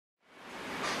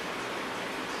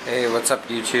Hey, what's up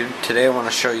YouTube? Today I want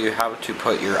to show you how to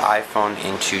put your iPhone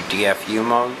into DFU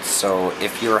mode. So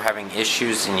if you're having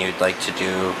issues and you'd like to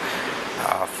do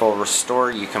a full restore,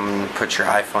 you can put your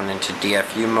iPhone into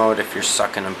DFU mode. If you're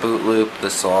stuck in a boot loop,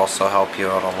 this will also help you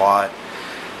out a lot.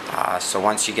 So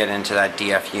once you get into that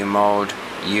DFU mode,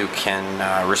 you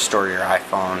can restore your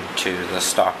iPhone to the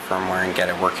stock firmware and get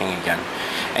it working again.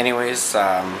 Anyways,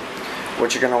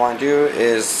 what you're going to want to do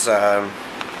is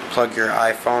plug your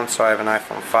iPhone, so I have an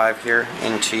iPhone 5 here,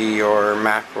 into your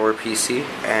Mac or PC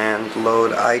and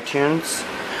load iTunes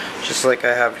just like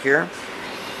I have here.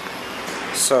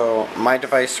 So my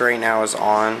device right now is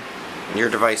on. Your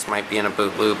device might be in a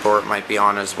boot loop or it might be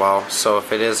on as well. So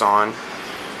if it is on,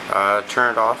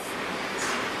 turn it off.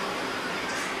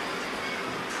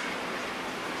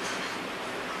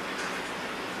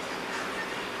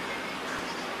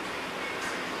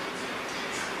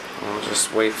 We'll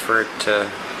just wait for it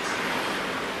to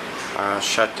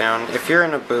shut down. If you're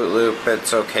in a boot loop,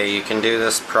 it's okay. You can do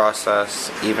this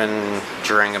process even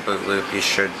during a boot loop. You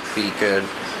should be good.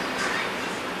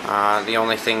 The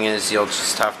only thing is you'll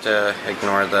just have to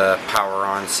ignore the power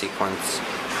on sequence.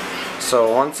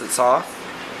 So once it's off,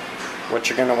 what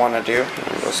you're going to want to do,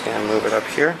 I'm just going to move it up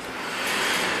here,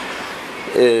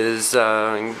 is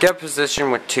get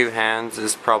position with two hands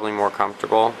is probably more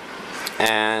comfortable.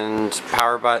 And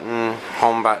power button,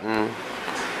 home button,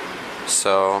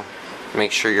 so make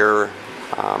sure you're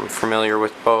familiar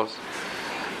with both.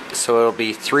 So it'll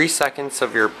be 3 seconds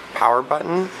of your power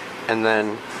button and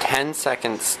then 10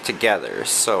 seconds together.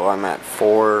 So I'm at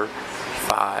 4,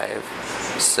 5,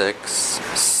 6,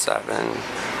 7,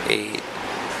 8,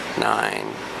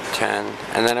 9, 10,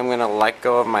 and then I'm going to let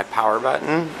go of my power button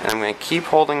and I'm going to keep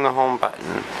holding the home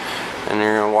button, and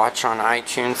you're going to watch on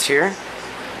iTunes here.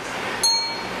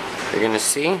 You're going to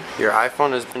see your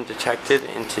iPhone has been detected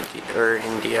in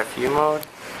DFU mode.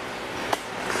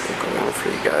 I'll go in for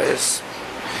you guys.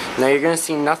 Now you're going to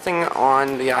see nothing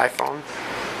on the iPhone.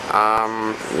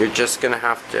 You're just going to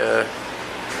have to,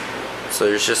 so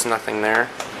there's just nothing there.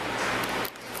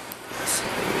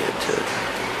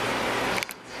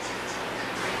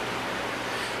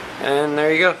 And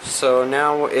there you go. So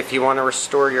now if you want to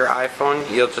restore your iPhone,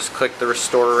 you'll just click the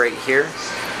restore right here.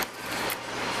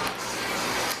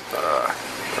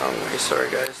 Wrong way,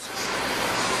 sorry guys.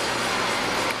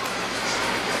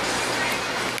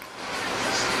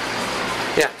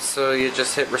 Yeah, so you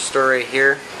just hit restore right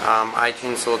here.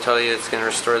 iTunes will tell you it's going to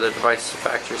restore the device to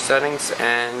factory settings,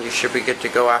 and you should be good to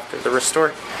go after the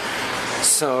restore.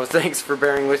 So thanks for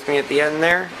bearing with me at the end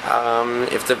there.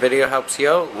 If the video helps you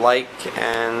out, like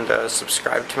and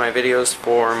subscribe to my videos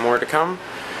for more to come.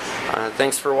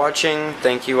 Thanks for watching.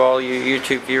 Thank you all you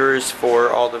YouTube viewers for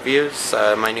all the views.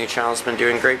 My new channel's been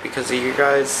doing great because of you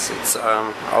guys. It's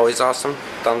always awesome.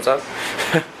 Thumbs up.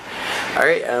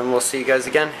 Alright, and we'll see you guys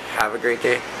again. Have a great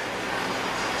day.